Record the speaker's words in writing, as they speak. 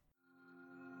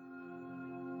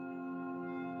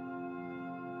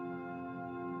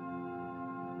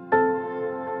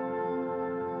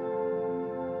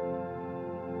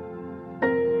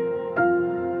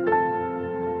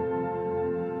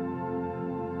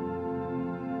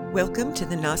Welcome to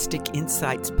the Gnostic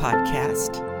Insights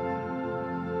podcast.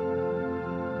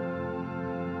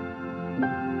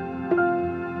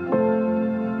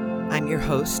 I'm your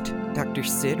host, Dr.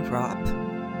 Sid Ropp.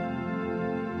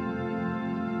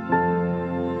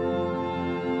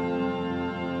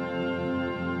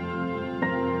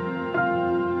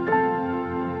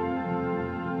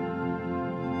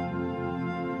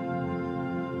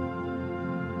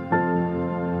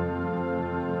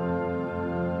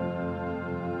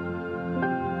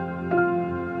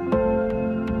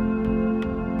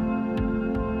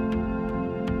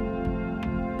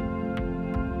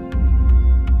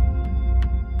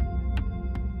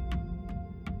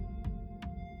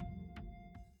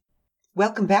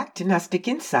 Welcome back to Gnostic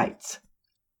Insights.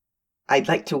 I'd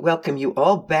like to welcome you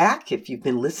all back if you've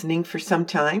been listening for some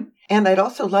time, and I'd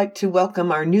also like to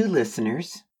welcome our new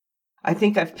listeners. I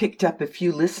think I've picked up a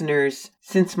few listeners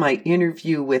since my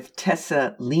interview with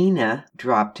Tessa Lena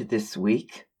dropped this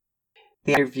week.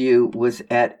 The interview was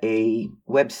at a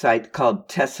website called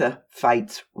Tessa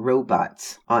Fights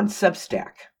Robots on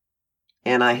Substack.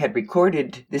 And I had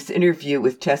recorded this interview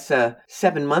with Tessa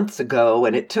 7 months ago,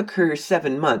 and it took her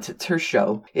 7 months. It's her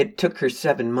show. It took her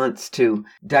 7 months to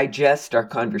digest our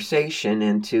conversation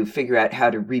and to figure out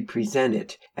how to represent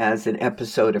it as an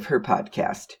episode of her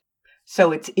podcast.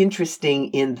 So it's interesting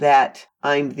in that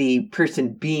I'm the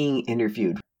person being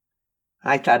interviewed.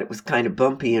 I thought it was kind of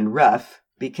bumpy and rough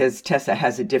because Tessa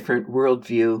has a different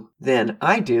worldview than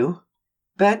I do,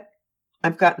 but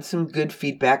I've gotten some good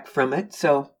feedback from it,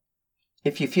 so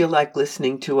if you feel like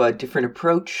listening to a different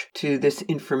approach to this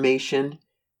information,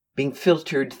 being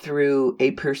filtered through a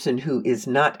person who is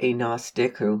not a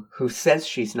Gnostic, who says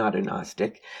she's not a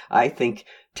Gnostic, I think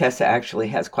Tessa actually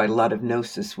has quite a lot of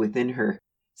gnosis within her.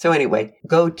 So anyway,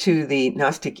 go to the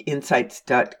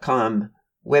GnosticInsights.com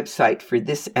website for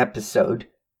this episode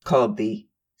called The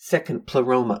Second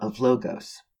Pleroma of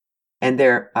Logos. And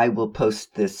there I will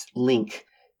post this link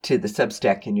to the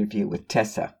Substack interview with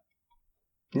Tessa.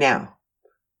 Now,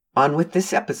 on with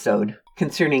this episode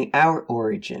concerning our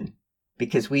origin,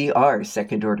 because we are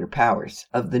second-order powers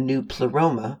of the new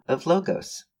pleroma of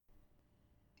Logos.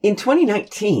 In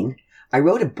 2019, I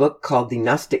wrote a book called The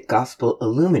Gnostic Gospel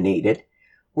Illuminated,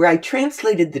 where I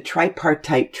translated the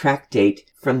tripartite tractate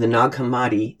from the Nag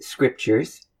Hammadi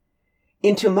scriptures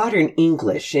into modern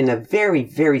English in a very,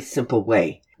 very simple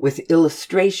way, with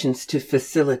illustrations to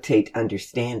facilitate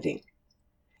understanding.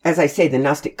 As I say, the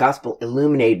Gnostic Gospel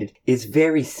Illuminated is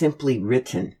very simply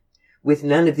written, with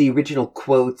none of the original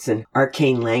quotes and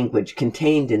arcane language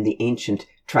contained in the ancient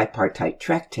tripartite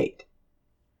tractate.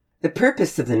 The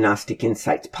purpose of the Gnostic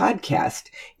Insights podcast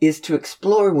is to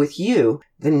explore with you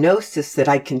the gnosis that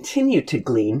I continue to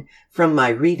glean from my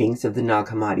readings of the Nag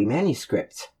Hammadi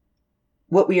manuscripts.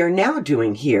 What we are now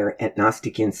doing here at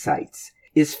Gnostic Insights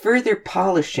is further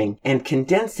polishing and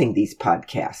condensing these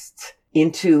podcasts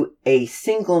into a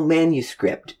single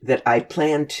manuscript that I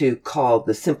plan to call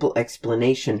The Simple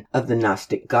Explanation of the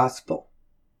Gnostic Gospel.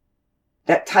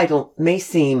 That title may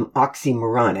seem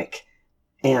oxymoronic,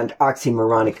 and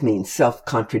oxymoronic means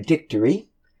self-contradictory,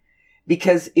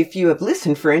 because if you have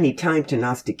listened for any time to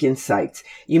Gnostic Insights,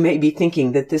 you may be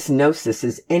thinking that this gnosis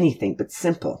is anything but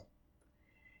simple.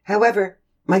 However,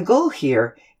 my goal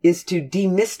here is to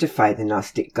demystify the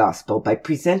Gnostic Gospel by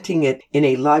presenting it in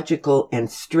a logical and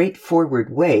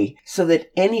straightforward way so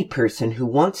that any person who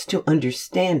wants to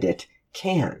understand it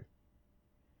can.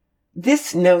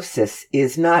 This gnosis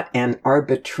is not an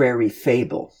arbitrary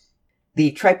fable. The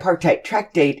tripartite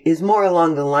tractate is more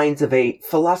along the lines of a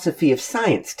philosophy of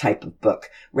science type of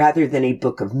book rather than a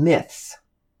book of myths.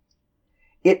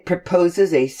 It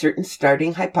proposes a certain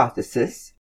starting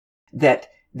hypothesis that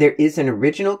there is an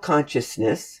original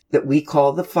consciousness that we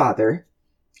call the Father,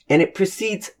 and it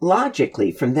proceeds logically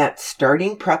from that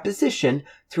starting proposition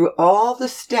through all the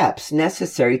steps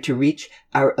necessary to reach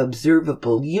our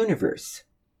observable universe.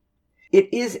 It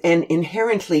is an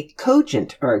inherently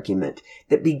cogent argument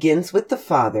that begins with the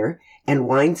Father and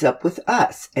winds up with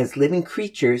us as living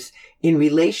creatures in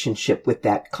relationship with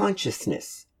that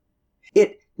consciousness.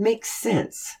 It makes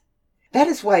sense. That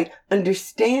is why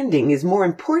understanding is more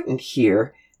important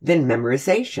here than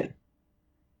memorization.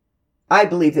 I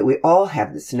believe that we all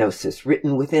have this gnosis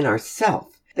written within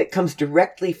ourself that comes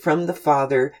directly from the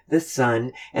Father, the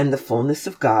Son, and the fullness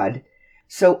of God,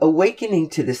 so awakening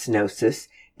to this gnosis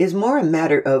is more a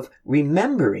matter of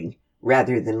remembering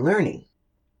rather than learning.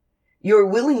 Your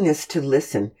willingness to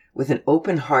listen with an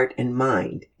open heart and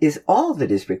mind is all that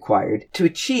is required to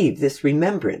achieve this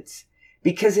remembrance,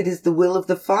 because it is the will of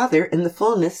the Father and the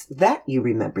fullness that you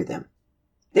remember them.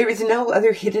 There is no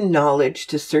other hidden knowledge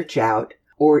to search out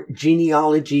or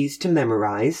genealogies to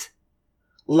memorize,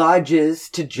 lodges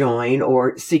to join,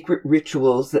 or secret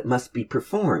rituals that must be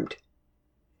performed.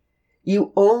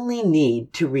 You only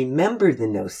need to remember the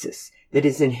gnosis that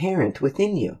is inherent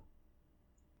within you.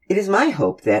 It is my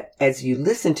hope that as you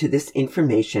listen to this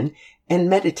information and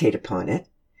meditate upon it,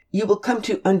 you will come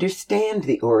to understand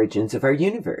the origins of our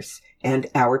universe and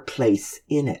our place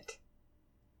in it.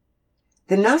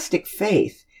 The Gnostic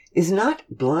faith is not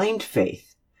blind faith,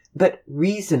 but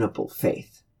reasonable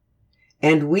faith.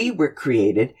 And we were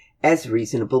created as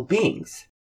reasonable beings.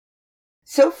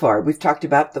 So far, we've talked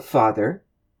about the Father,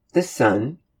 the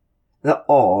Son, the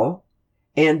All,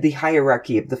 and the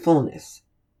hierarchy of the fullness.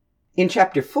 In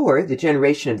Chapter 4, The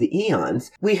Generation of the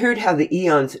Eons, we heard how the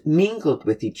eons mingled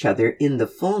with each other in the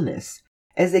fullness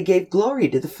as they gave glory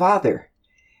to the Father,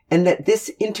 and that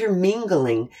this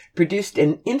intermingling produced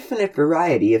an infinite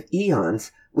variety of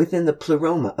eons within the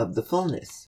pleroma of the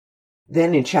fullness.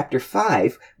 Then in Chapter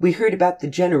 5, we heard about the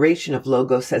generation of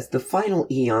Logos as the final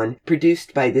eon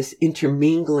produced by this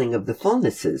intermingling of the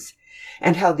fullnesses,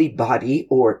 and how the body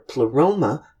or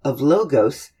pleroma of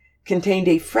Logos contained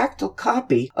a fractal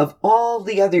copy of all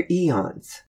the other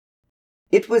eons.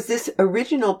 It was this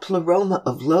original pleroma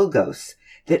of Logos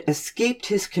that escaped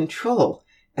his control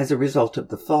as a result of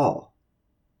the fall.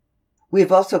 We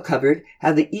have also covered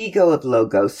how the ego of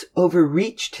Logos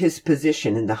overreached his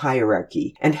position in the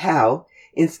hierarchy, and how,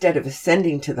 instead of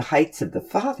ascending to the heights of the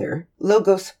Father,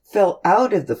 Logos fell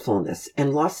out of the fullness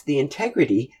and lost the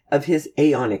integrity of his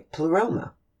aeonic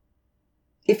pleroma.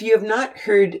 If you have not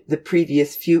heard the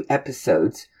previous few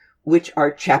episodes, which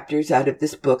are chapters out of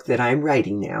this book that I am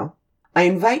writing now, I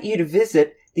invite you to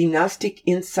visit the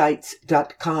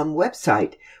GnosticInsights.com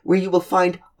website, where you will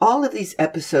find all of these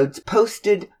episodes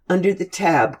posted under the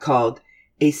tab called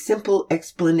A Simple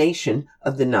Explanation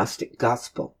of the Gnostic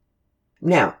Gospel.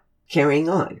 Now, carrying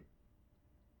on.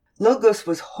 Logos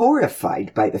was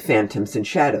horrified by the phantoms and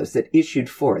shadows that issued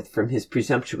forth from his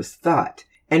presumptuous thought,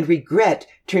 and regret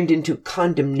turned into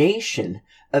condemnation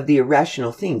of the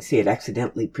irrational things he had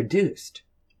accidentally produced.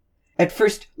 At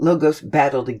first, Logos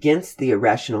battled against the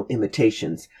irrational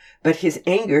imitations, but his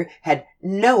anger had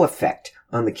no effect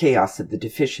on the chaos of the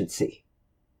deficiency.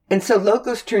 And so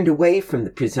Logos turned away from the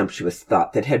presumptuous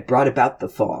thought that had brought about the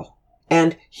fall,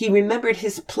 and he remembered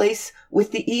his place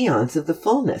with the eons of the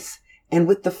fullness and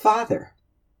with the Father.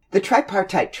 The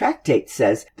Tripartite Tractate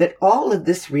says that all of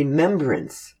this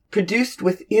remembrance produced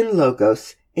within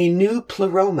Logos a new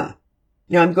pleroma.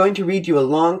 Now I'm going to read you a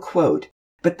long quote,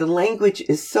 but the language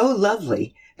is so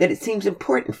lovely that it seems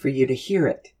important for you to hear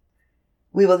it.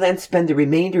 We will then spend the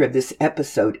remainder of this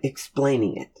episode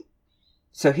explaining it.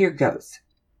 So here goes.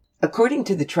 According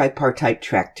to the Tripartite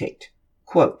Tractate,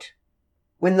 quote,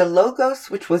 when the Logos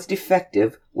which was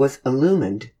defective was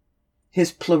illumined,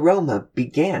 his pleroma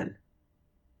began.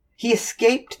 He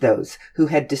escaped those who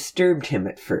had disturbed him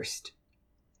at first.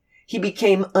 He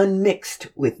became unmixed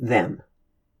with them.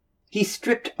 He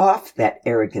stripped off that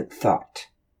arrogant thought.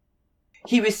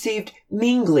 He received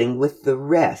mingling with the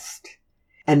rest,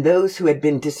 and those who had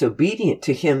been disobedient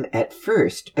to him at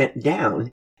first bent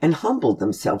down and humbled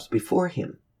themselves before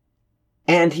him.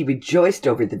 And he rejoiced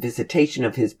over the visitation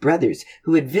of his brothers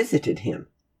who had visited him.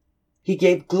 He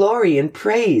gave glory and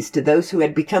praise to those who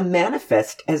had become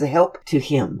manifest as a help to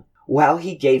him, while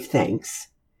he gave thanks,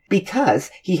 because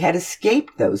he had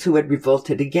escaped those who had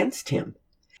revolted against him,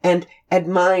 and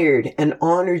admired and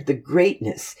honored the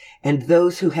greatness and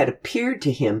those who had appeared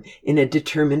to him in a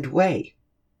determined way.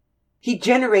 He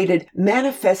generated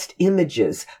manifest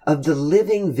images of the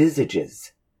living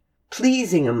visages,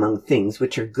 pleasing among things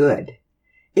which are good,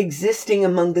 existing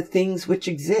among the things which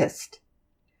exist,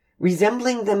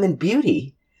 resembling them in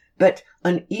beauty, but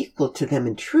unequal to them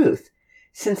in truth,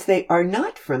 since they are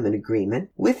not from an agreement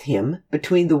with him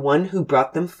between the one who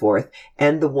brought them forth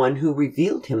and the one who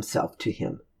revealed himself to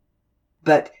him.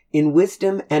 But in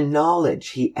wisdom and knowledge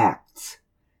he acts,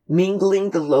 mingling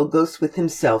the Logos with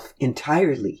himself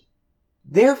entirely.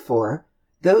 Therefore,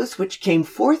 those which came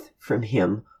forth from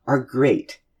him are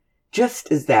great,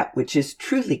 just as that which is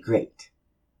truly great.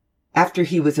 After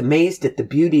he was amazed at the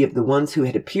beauty of the ones who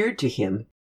had appeared to him,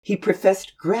 he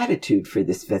professed gratitude for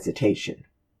this visitation.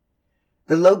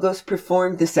 The Logos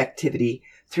performed this activity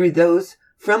through those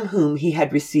from whom he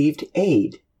had received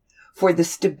aid, for the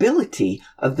stability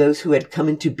of those who had come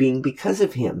into being because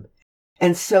of him,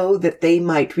 and so that they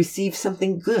might receive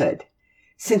something good,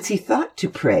 since he thought to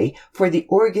pray for the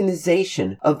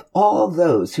organization of all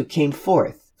those who came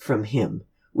forth from him,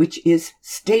 which is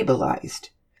stabilized,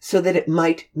 so that it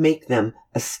might make them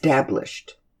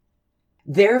established.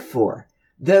 Therefore,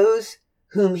 those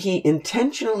whom he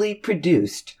intentionally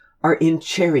produced are in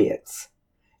chariots,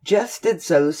 just as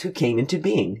those who came into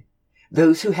being,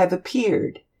 those who have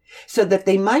appeared, so that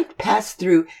they might pass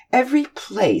through every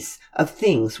place of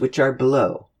things which are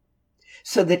below,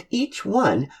 so that each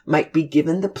one might be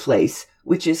given the place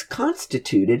which is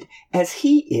constituted as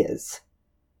he is."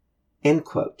 End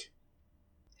quote.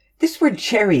 This word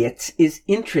chariots is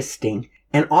interesting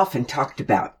and often talked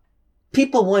about.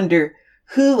 People wonder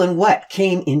who and what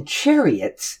came in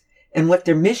chariots and what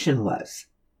their mission was.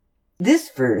 This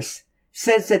verse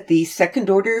says that the second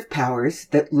order of powers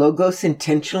that Logos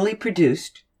intentionally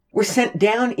produced were sent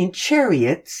down in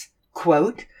chariots,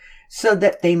 quote, "so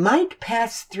that they might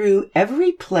pass through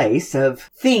every place of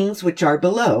things which are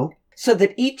below, so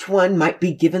that each one might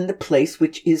be given the place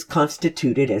which is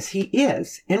constituted as he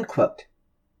is," end quote.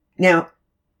 Now,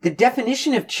 the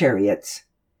definition of chariots,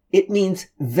 it means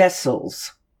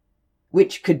vessels,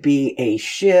 which could be a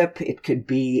ship, it could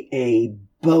be a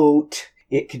boat,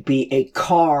 it could be a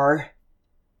car.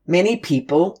 Many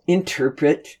people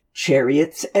interpret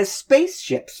chariots as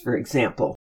spaceships, for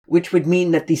example, which would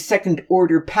mean that the second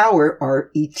order power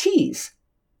are ETs.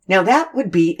 Now that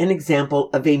would be an example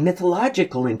of a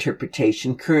mythological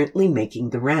interpretation currently making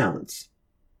the rounds.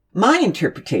 My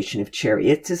interpretation of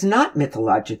chariots is not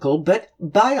mythological, but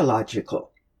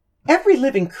biological. Every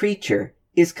living creature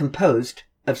is composed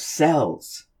of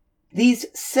cells. These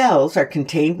cells are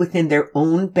contained within their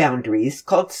own boundaries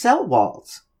called cell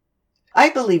walls. I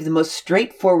believe the most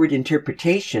straightforward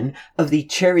interpretation of the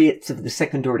chariots of the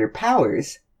second order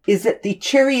powers is that the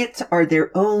chariots are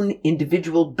their own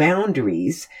individual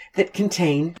boundaries that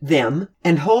contain them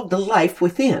and hold the life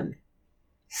within.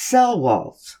 Cell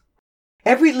walls.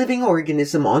 Every living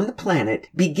organism on the planet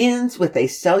begins with a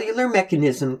cellular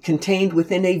mechanism contained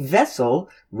within a vessel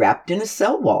wrapped in a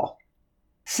cell wall.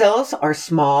 Cells are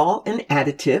small and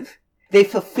additive. They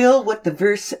fulfill what the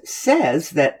verse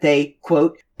says, that they,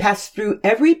 quote, "pass through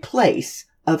every place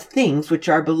of things which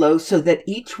are below, so that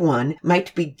each one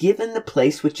might be given the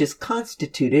place which is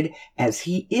constituted as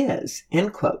he is,"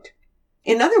 end quote.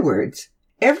 In other words,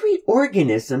 every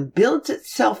organism builds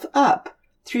itself up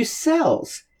through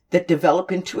cells that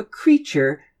develop into a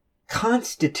creature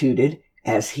constituted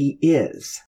as he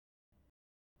is.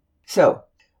 So,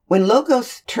 when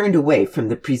Logos turned away from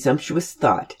the presumptuous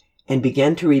thought and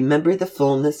began to remember the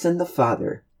fullness and the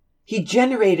Father, he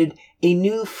generated a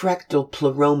new fractal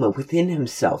pleroma within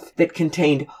himself that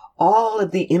contained all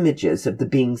of the images of the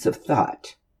beings of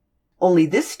thought. Only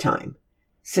this time,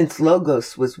 since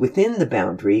Logos was within the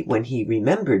boundary when he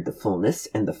remembered the fullness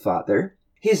and the Father,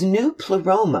 his new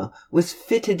pleroma was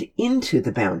fitted into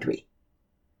the boundary.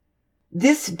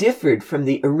 This differed from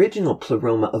the original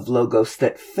pleroma of Logos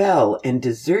that fell and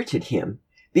deserted him,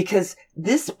 because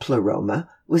this pleroma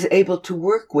was able to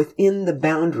work within the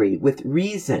boundary with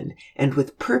reason and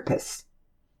with purpose,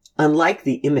 unlike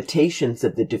the imitations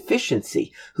of the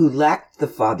deficiency who lacked the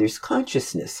Father's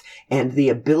consciousness and the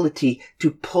ability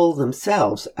to pull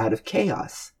themselves out of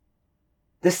chaos.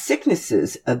 The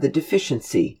sicknesses of the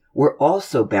deficiency were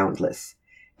also boundless,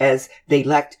 as they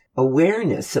lacked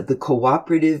awareness of the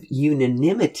cooperative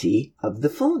unanimity of the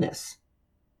fullness.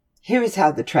 Here is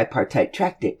how the Tripartite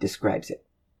Tractate describes it.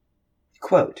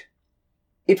 Quote,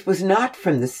 "It was not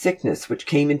from the sickness which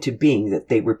came into being that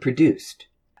they were produced,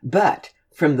 but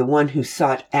from the one who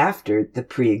sought after the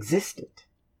pre-existent.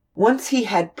 Once he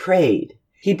had prayed,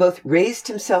 he both raised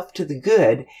himself to the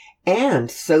good and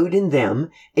sowed in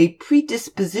them a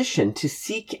predisposition to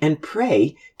seek and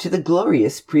pray to the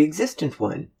glorious pre-existent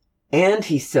one. And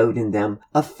he sowed in them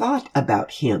a thought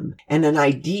about him and an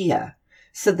idea,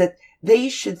 so that they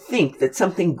should think that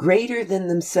something greater than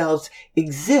themselves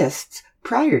exists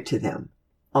prior to them,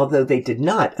 although they did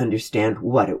not understand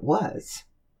what it was.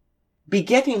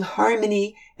 Begetting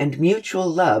harmony and mutual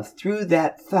love through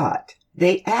that thought,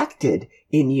 they acted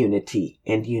in unity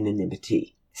and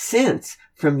unanimity, since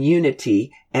from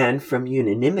unity and from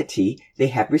unanimity they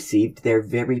have received their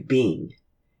very being."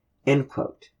 End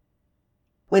quote.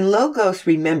 When Logos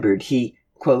remembered, he,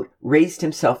 quote, "raised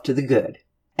himself to the good,"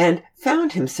 and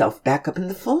found himself back up in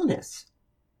the fullness.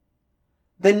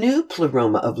 The new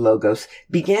pleroma of Logos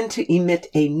began to emit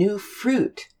a new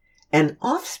fruit, an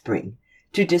offspring,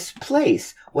 to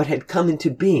displace what had come into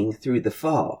being through the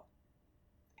fall.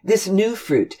 This new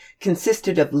fruit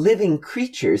consisted of living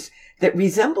creatures that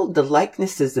resembled the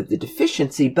likenesses of the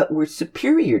deficiency but were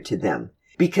superior to them,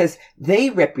 because they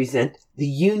represent the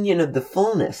union of the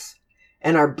fullness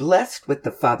and are blessed with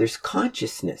the Father's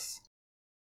consciousness.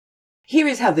 Here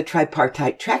is how the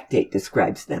Tripartite Tractate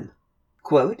describes them.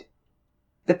 Quote,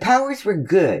 "The powers were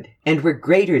good and were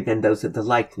greater than those of the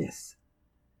likeness.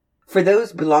 For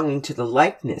those belonging to the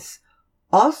likeness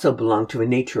also belong to a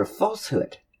nature of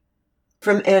falsehood.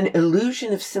 From an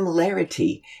illusion of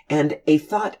similarity and a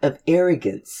thought of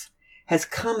arrogance has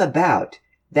come about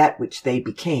that which they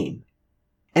became,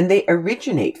 and they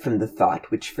originate from the thought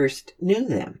which first knew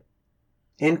them."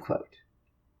 End quote.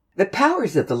 The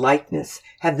powers of the likeness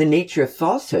have the nature of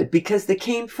falsehood because they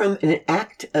came from an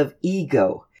act of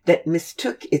ego that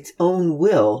mistook its own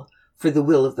will for the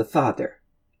will of the Father.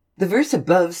 The verse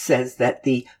above says that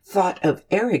the thought of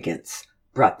arrogance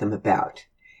brought them about,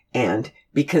 and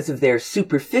because of their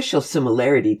superficial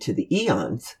similarity to the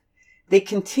eons, they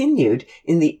continued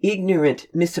in the ignorant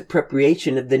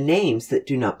misappropriation of the names that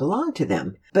do not belong to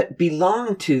them, but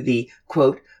belong to the,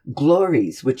 quote,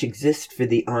 glories which exist for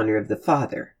the honor of the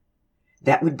Father.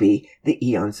 That would be the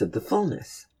eons of the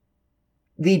fullness.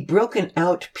 The broken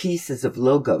out pieces of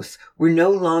Logos were no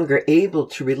longer able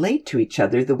to relate to each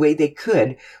other the way they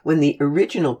could when the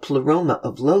original pleroma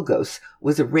of Logos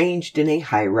was arranged in a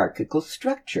hierarchical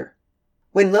structure.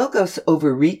 When Logos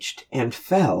overreached and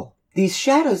fell, these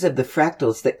shadows of the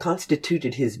fractals that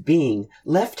constituted his being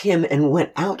left him and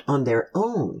went out on their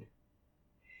own.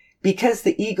 Because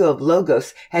the ego of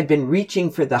Logos had been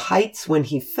reaching for the heights when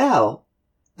he fell,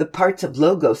 the parts of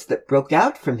Logos that broke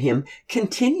out from him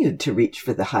continued to reach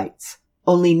for the heights.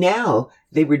 Only now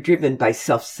they were driven by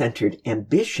self-centered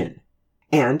ambition.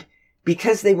 And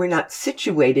because they were not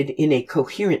situated in a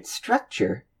coherent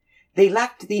structure, they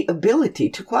lacked the ability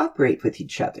to cooperate with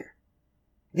each other.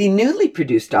 The newly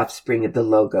produced offspring of the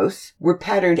Logos were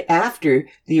patterned after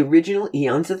the original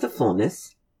eons of the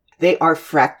fullness. They are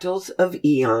fractals of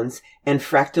eons and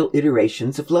fractal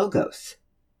iterations of Logos.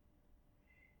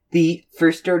 The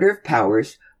first order of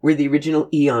powers were the original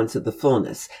eons of the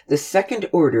fullness. The second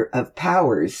order of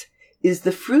powers is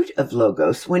the fruit of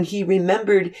Logos when he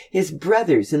remembered his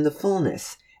brothers in the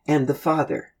fullness and the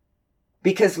Father.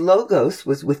 Because Logos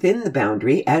was within the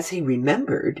boundary as he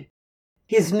remembered,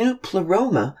 his new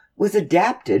pleroma was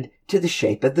adapted to the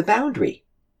shape of the boundary.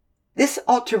 This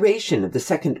alteration of the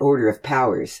second order of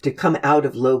powers to come out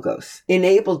of Logos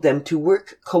enabled them to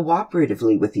work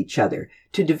cooperatively with each other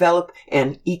to develop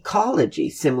an ecology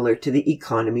similar to the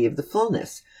economy of the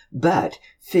fullness, but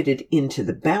fitted into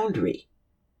the boundary.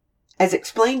 As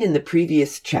explained in the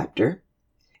previous chapter,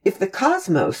 if the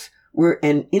cosmos were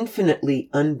an infinitely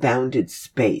unbounded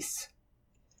space,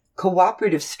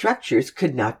 cooperative structures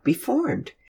could not be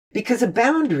formed, because a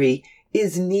boundary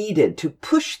is needed to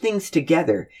push things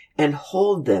together and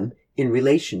hold them in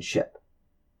relationship.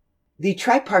 The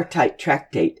Tripartite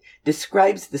Tractate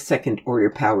describes the second order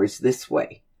powers this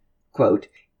way, quote,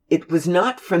 "It was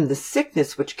not from the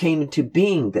sickness which came into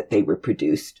being that they were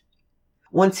produced.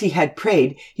 Once he had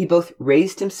prayed, he both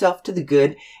raised himself to the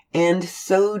good and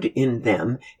sowed in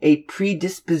them a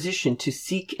predisposition to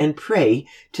seek and pray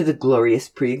to the glorious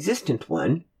pre-existent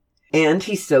one, and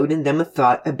he sowed in them a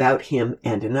thought about him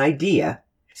and an idea,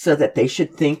 so that they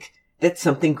should think that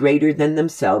something greater than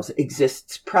themselves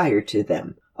exists prior to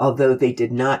them, although they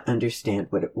did not understand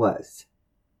what it was.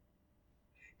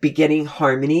 Begetting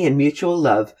harmony and mutual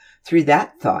love through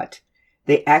that thought,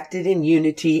 they acted in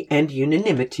unity and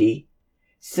unanimity,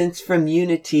 since from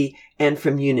unity and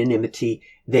from unanimity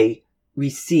they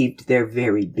received their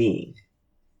very being."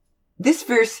 This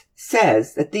verse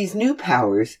says that these new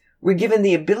powers were given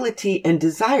the ability and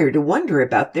desire to wonder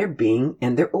about their being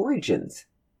and their origins.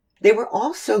 They were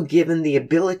also given the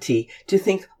ability to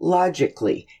think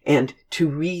logically and to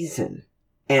reason.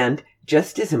 And,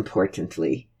 just as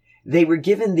importantly, they were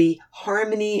given the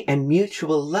harmony and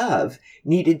mutual love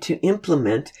needed to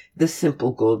implement the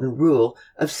simple golden rule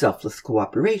of selfless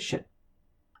cooperation.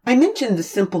 I mention the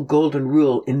simple golden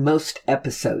rule in most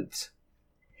episodes.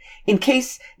 In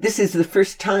case this is the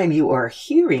first time you are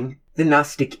hearing the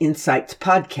Gnostic Insights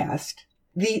podcast,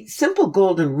 the simple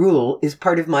golden rule is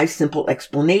part of my simple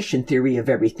explanation theory of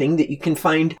everything that you can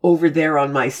find over there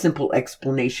on my simple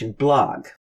explanation blog.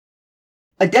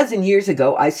 A dozen years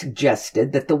ago, I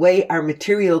suggested that the way our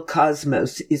material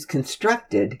cosmos is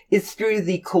constructed is through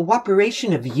the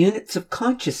cooperation of units of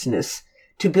consciousness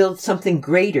to build something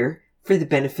greater for the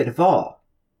benefit of all.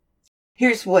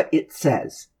 Here's what it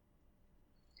says.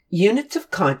 Units of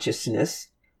consciousness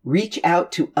reach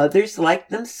out to others like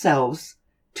themselves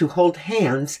to hold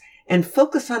hands and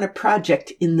focus on a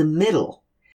project in the middle,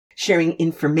 sharing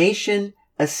information,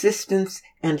 assistance,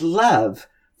 and love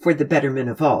for the betterment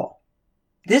of all.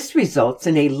 This results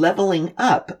in a leveling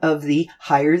up of the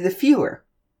higher the fewer.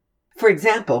 For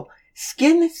example,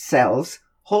 skin cells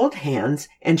hold hands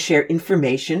and share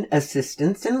information,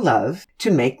 assistance, and love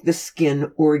to make the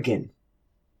skin organ.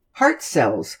 Heart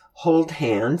cells hold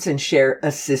hands and share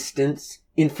assistance,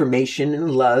 information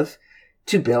and love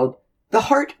to build the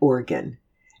heart organ,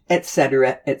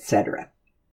 etc., etc.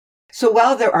 So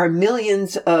while there are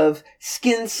millions of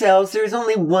skin cells, there's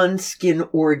only one skin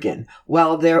organ.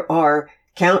 While there are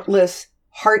countless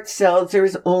heart cells,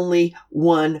 there's only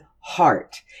one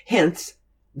heart. Hence,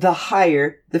 the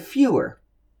higher, the fewer.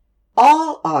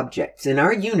 All objects in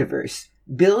our universe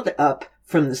build up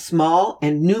from the small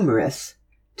and numerous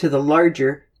to the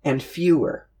larger and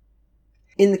fewer.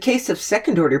 In the case of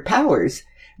second-order powers,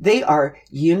 they are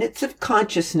units of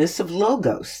consciousness of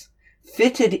logos,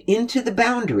 fitted into the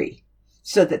boundary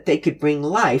so that they could bring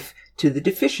life to the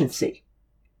deficiency.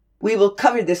 We will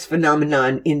cover this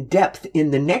phenomenon in depth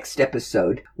in the next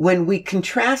episode when we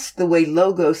contrast the way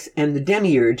logos and the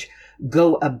demiurge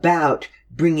go about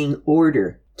bringing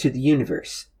order to the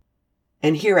universe.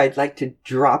 And here I'd like to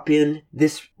drop in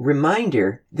this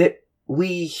reminder that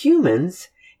we humans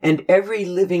and every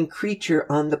living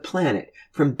creature on the planet,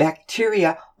 from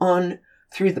bacteria on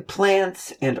through the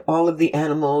plants and all of the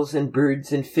animals and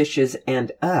birds and fishes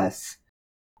and us,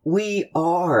 we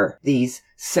are these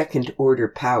second-order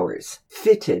powers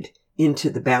fitted into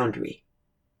the boundary.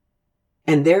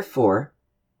 And therefore,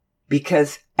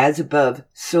 because as above,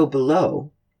 so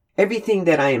below, everything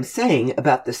that I am saying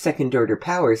about the second-order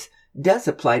powers does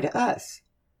apply to us.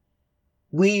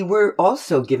 We were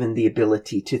also given the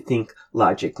ability to think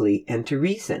logically and to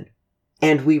reason.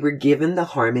 And we were given the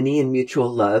harmony and mutual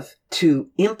love to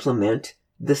implement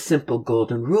the simple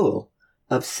golden rule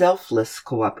of selfless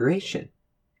cooperation.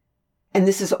 And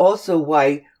this is also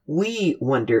why we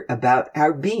wonder about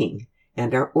our being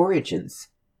and our origins.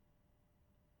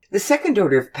 The second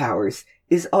order of powers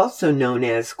is also known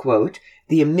as, quote,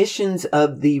 the emissions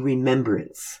of the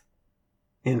remembrance,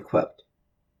 end quote.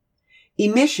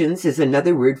 Emissions is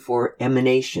another word for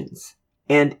emanations,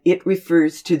 and it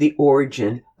refers to the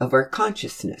origin of our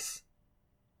consciousness.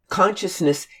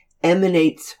 Consciousness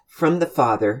emanates from the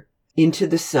Father into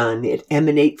the Son. It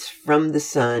emanates from the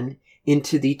Son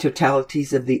into the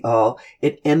totalities of the All.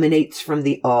 It emanates from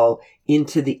the All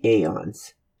into the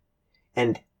aeons.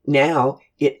 And now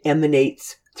it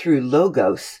emanates through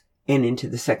Logos and into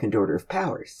the second order of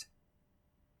powers.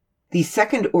 The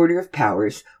second order of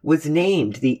powers was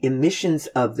named the emissions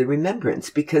of the remembrance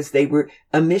because they were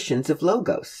emissions of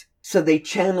Logos. So they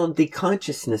channeled the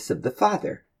consciousness of the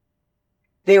Father.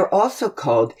 They are also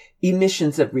called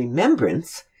emissions of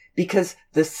remembrance because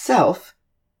the self,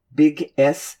 big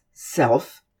S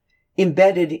self,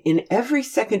 embedded in every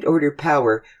second order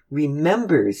power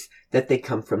remembers that they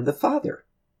come from the Father.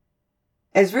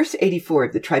 As verse 84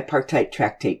 of the Tripartite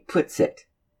Tractate puts it,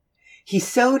 he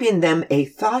sowed in them a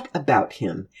thought about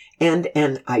him and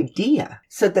an idea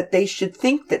so that they should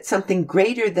think that something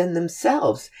greater than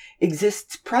themselves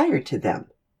exists prior to them,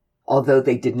 although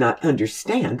they did not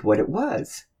understand what it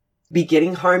was.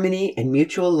 Begetting harmony and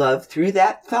mutual love through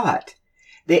that thought,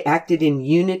 they acted in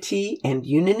unity and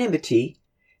unanimity,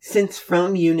 since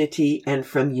from unity and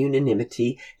from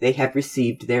unanimity they have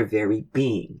received their very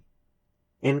being.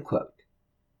 End quote.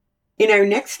 In our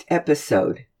next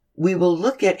episode, we will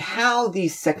look at how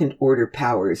these second order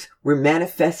powers were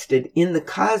manifested in the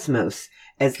cosmos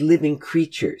as living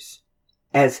creatures,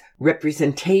 as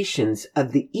representations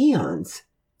of the eons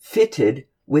fitted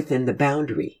within the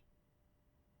boundary.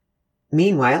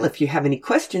 Meanwhile, if you have any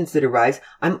questions that arise,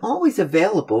 I'm always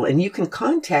available and you can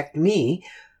contact me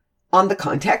on the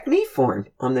Contact Me form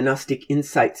on the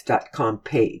GnosticInsights.com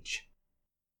page.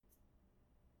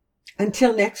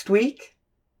 Until next week,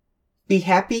 be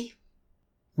happy.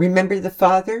 Remember the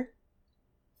Father,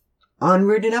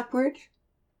 onward and upward,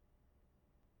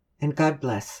 and God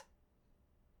bless.